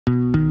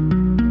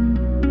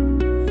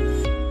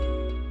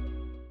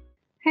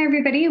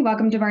everybody.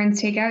 Welcome to Barnes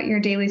Takeout,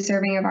 your daily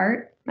serving of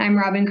art. I'm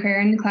Robin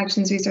Craren,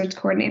 Collections Research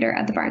Coordinator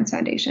at the Barnes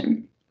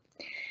Foundation.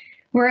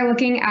 We're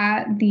looking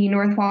at the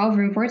north wall of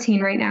room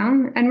 14 right now,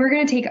 and we're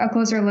going to take a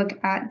closer look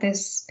at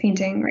this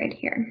painting right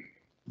here.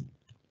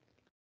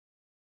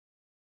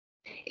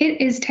 It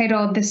is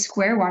titled The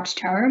Square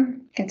Watchtower.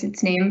 Gets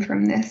its name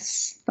from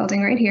this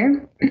building right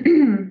here.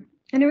 And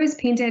it was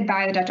painted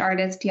by the Dutch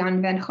artist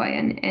Jan van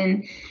Goyen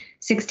in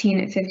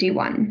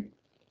 1651.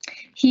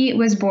 He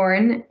was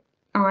born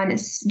on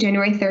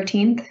January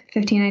 13th,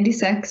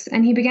 1596,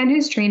 and he began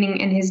his training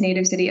in his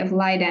native city of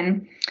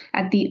Leiden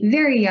at the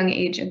very young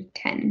age of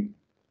 10.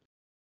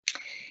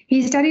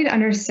 He studied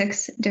under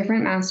 6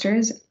 different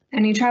masters,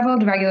 and he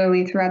traveled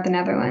regularly throughout the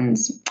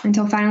Netherlands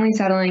until finally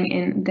settling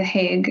in The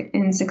Hague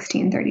in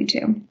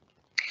 1632.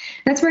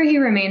 That's where he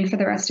remained for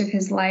the rest of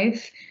his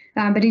life,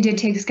 but he did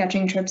take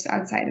sketching trips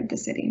outside of the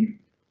city.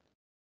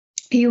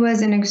 He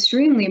was an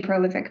extremely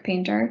prolific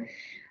painter,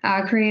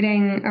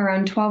 creating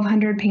around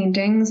 1,200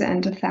 paintings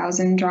and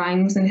 1,000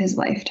 drawings in his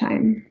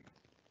lifetime.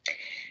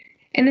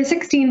 In the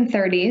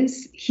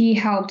 1630s, he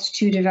helped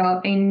to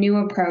develop a new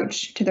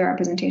approach to the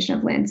representation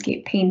of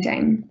landscape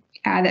painting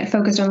that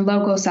focused on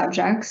local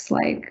subjects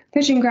like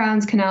fishing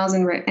grounds, canals,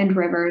 and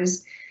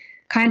rivers,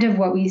 kind of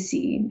what we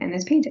see in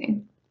this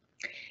painting.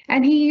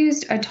 And he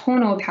used a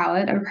tonal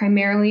palette of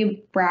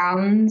primarily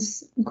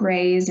browns,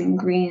 grays, and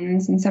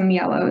greens, and some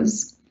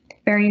yellows,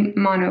 very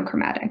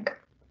monochromatic.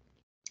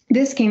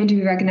 This came to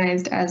be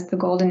recognized as the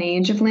golden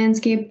age of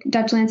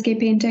Dutch landscape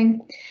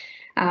painting,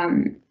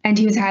 and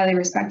he was highly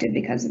respected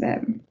because of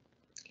it.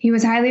 He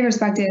was highly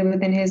respected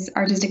within his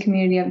artistic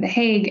community of The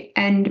Hague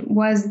and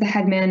was the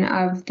headman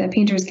of the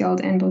Painters Guild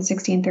in both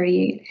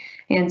 1638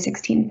 and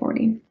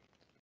 1640.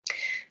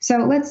 So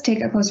let's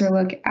take a closer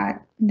look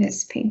at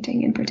this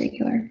painting in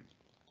particular.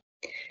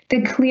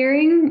 The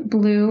clearing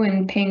blue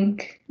and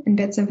pink and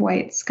bits of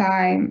white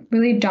sky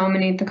really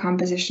dominate the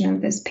composition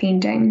of this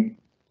painting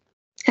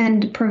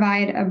and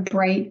provide a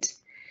bright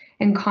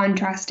and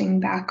contrasting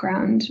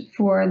background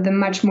for the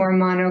much more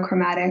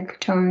monochromatic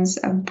tones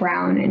of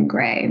brown and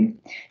gray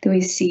that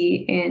we see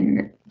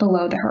in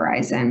below the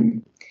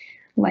horizon,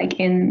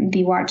 like in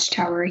the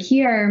watchtower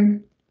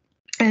here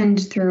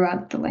and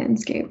throughout the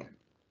landscape,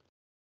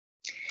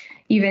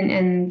 even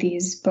in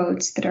these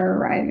boats that are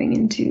arriving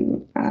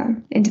into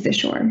the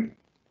shore.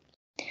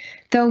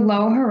 The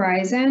low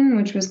horizon,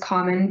 which was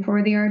common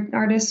for the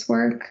artist's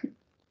work,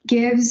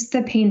 gives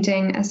the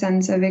painting a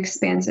sense of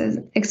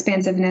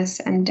expansiveness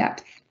and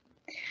depth.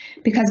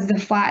 Because of the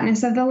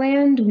flatness of the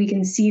land, we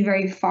can see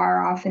very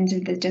far off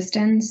into the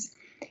distance,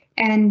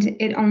 and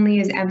it only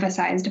is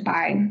emphasized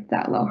by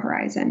that low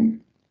horizon.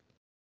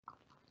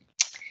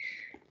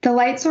 The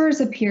light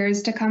source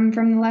appears to come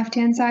from the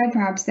left-hand side,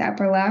 perhaps the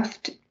upper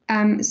left,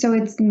 so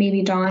it's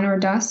maybe dawn or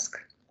dusk.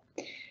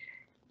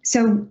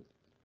 So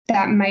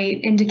that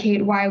might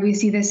indicate why we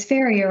see this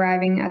ferry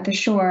arriving at the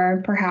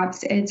shore.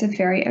 Perhaps it's a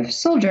ferry of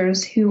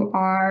soldiers who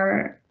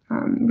are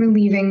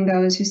relieving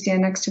those who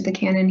stand next to the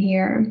cannon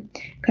here.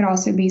 Could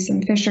also be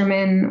some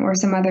fishermen or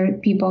some other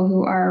people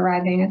who are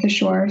arriving at the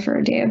shore for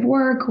a day of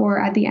work or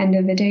at the end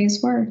of the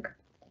day's work.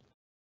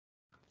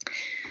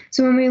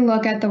 So when we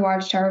look at the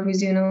watchtower, we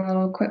zoom a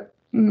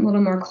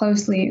little more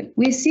closely,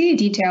 we see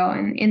detail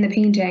in the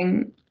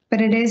painting, but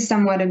it is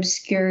somewhat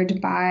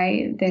obscured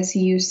by this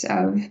use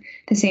of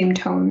the same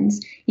tones.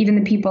 Even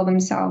the people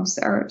themselves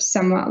are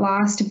somewhat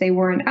lost. If they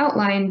weren't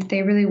outlined,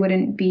 they would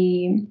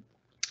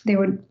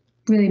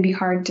really be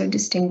hard to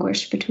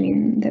distinguish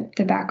between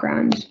the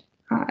background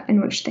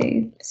in which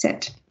they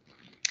sit.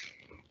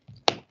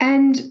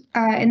 And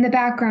in the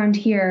background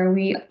here,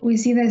 we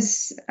see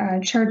this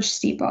church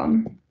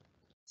steeple,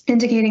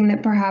 indicating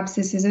that perhaps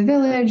this is a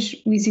village.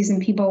 We see some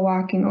people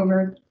walking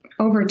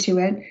over to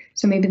it,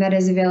 so maybe that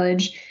is a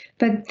village.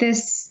 But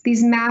these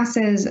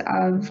masses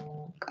of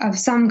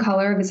some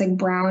color, it's like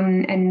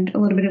brown and a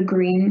little bit of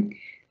green,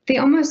 they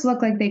almost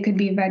look like they could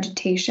be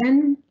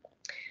vegetation,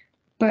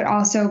 but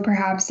also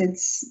perhaps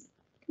it's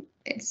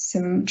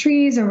some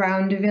trees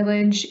around a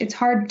village. It's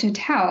hard to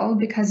tell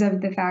because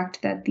of the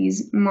fact that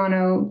these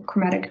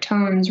monochromatic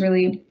tones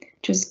really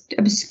just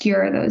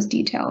obscure those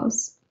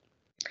details.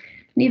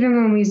 And even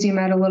when we zoom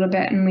out a little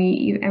bit and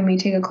we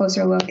take a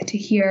closer look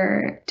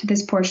to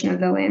this portion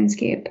of the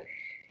landscape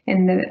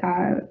in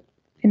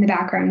the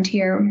background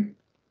here,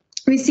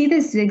 we see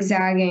this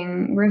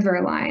zigzagging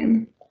river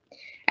line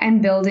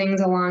and buildings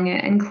along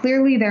it. And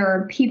clearly there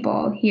are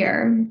people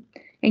here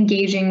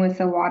engaging with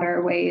the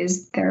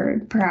waterways. There are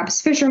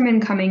perhaps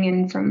fishermen coming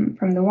in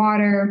from the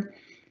water.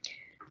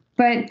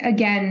 But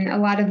again, a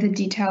lot of the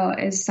detail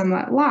is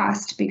somewhat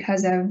lost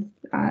because of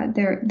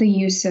the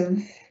use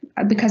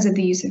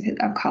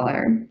of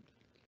color.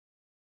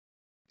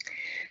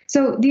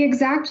 So the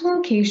exact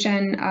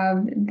location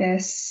of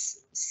this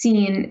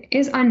scene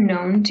is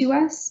unknown to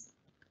us.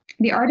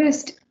 The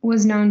artist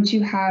was known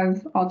to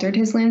have altered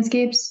his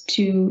landscapes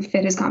to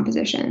fit his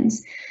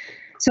compositions.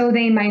 So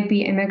they might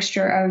be a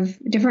mixture of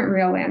different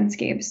real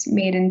landscapes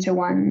made into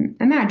one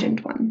imagined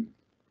one.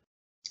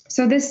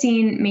 So this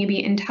scene may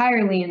be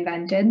entirely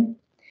invented,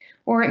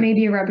 or it may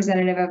be a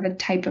representative of a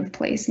type of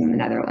place in the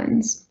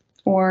Netherlands,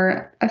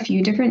 or a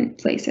few different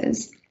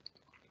places.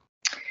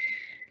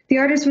 The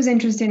artist was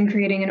interested in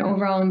creating an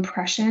overall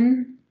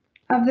impression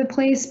of the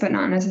place, but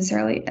not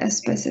necessarily a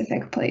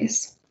specific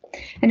place.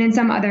 And in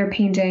some other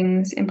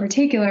paintings in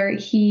particular,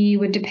 he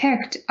would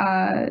depict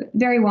a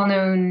very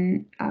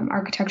well-known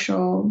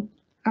architectural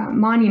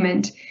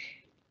monument,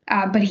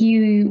 but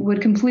he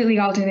would completely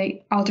alter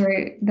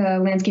the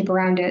landscape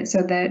around it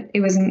so that it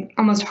was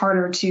almost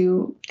harder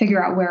to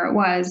figure out where it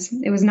was.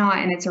 It was not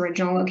in its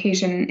original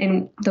location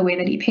in the way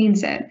that he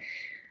paints it.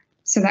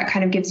 So that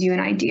kind of gives you an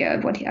idea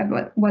of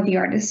what the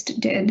artist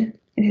did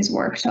in his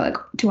work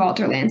to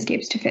alter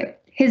landscapes to fit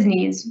his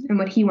needs and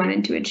what he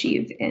wanted to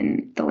achieve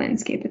in the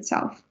landscape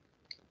itself.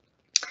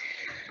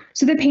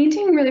 So the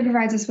painting really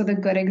provides us with a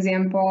good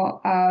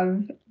example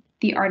of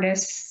the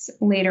artist's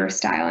later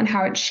style and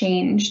how it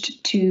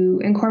changed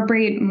to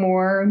incorporate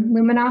more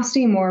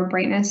luminosity, more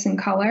brightness and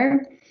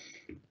color,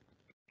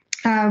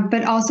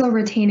 but also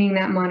retaining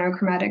that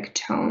monochromatic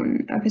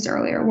tone of his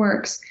earlier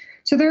works.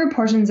 So there are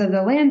portions of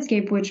the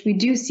landscape which we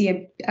do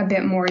see a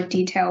bit more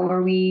detail,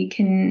 where we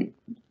can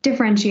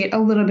differentiate a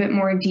little bit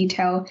more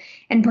detail,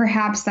 and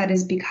perhaps that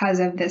is because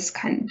of this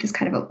kind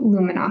of a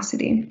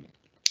luminosity,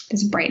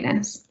 this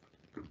brightness.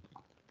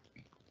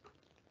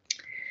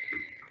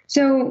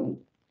 So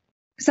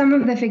some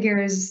of the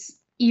figures,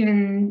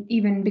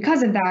 even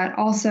because of that,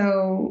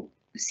 also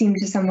seem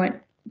to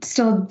somewhat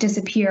still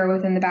disappear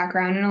within the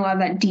background, and a lot of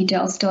that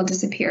detail still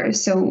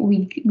disappears. So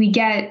we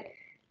get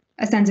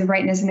a sense of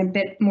brightness and a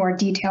bit more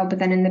detail, but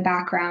then in the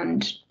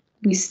background,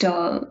 we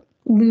still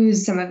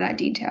lose some of that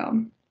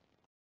detail.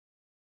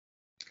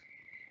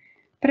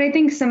 But I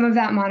think some of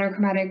that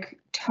monochromatic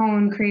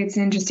tone creates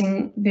an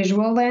interesting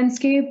visual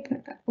landscape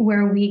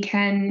where we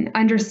can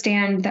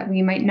understand that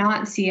we might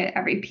not see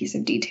every piece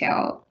of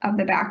detail of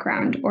the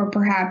background, or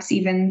perhaps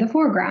even the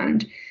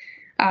foreground,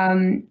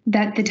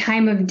 that the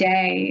time of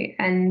day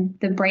and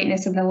the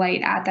brightness of the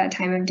light at that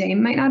time of day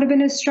might not have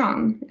been as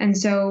strong. And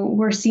so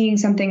we're seeing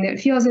something that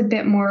feels a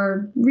bit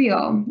more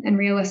real and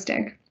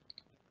realistic.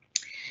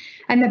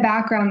 And the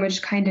background,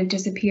 which kind of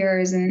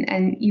disappears,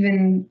 and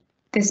even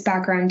this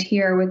background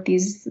here with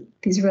these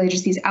really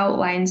just these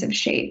outlines of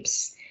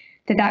shapes,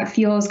 that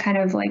feels kind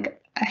of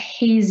like a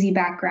hazy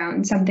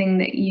background, something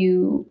that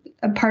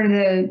a part of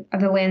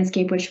the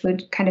landscape which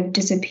would kind of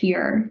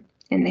disappear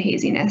in the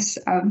haziness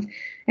of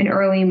an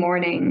early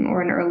morning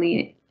or an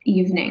early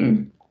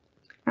evening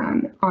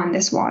on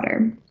this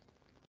water.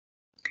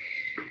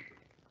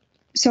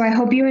 So I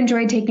hope you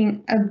enjoyed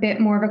taking a bit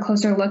more of a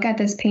closer look at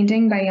this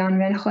painting by Jan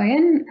van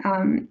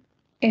Goyen.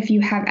 If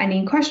you have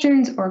any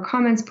questions or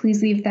comments,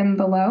 please leave them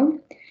below.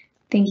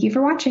 Thank you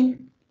for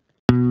watching.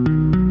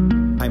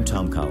 I'm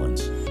Tom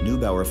Collins,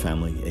 Neubauer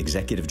Family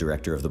Executive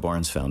Director of the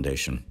Barnes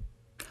Foundation.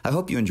 I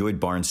hope you enjoyed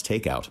Barnes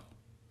Takeout.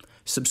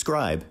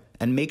 Subscribe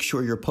and make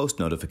sure your post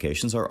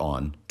notifications are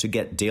on to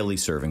get daily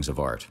servings of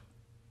art.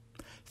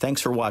 Thanks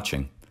for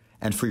watching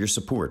and for your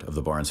support of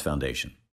the Barnes Foundation.